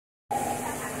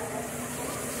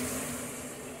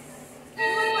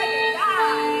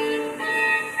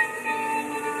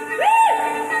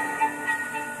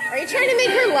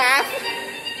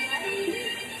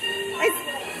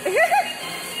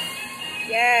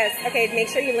Yes. Okay, make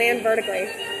sure you land vertically.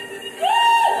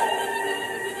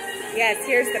 Yes,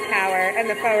 here's the power. And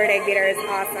the forward egg beater is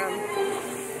awesome.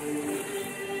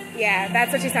 Yeah,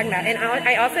 that's what she's talking about. And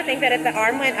I also think that if the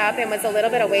arm went up and was a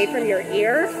little bit away from your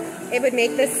ear, it would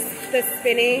make the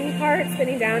spinning part,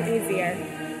 spinning down, easier.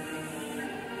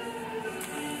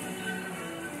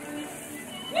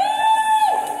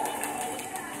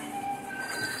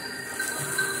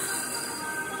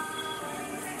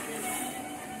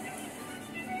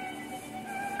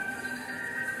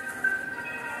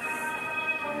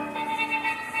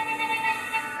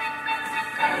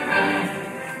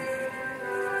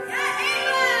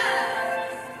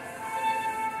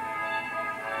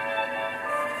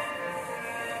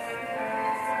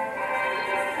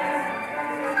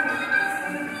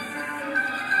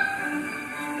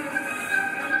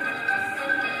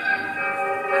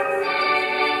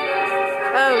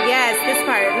 Oh yes, this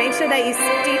part. Make sure that you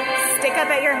stick up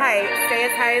at your height. Stay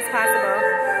as high as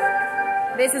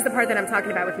possible. This is the part that I'm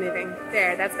talking about with moving.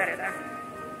 There, that's better though.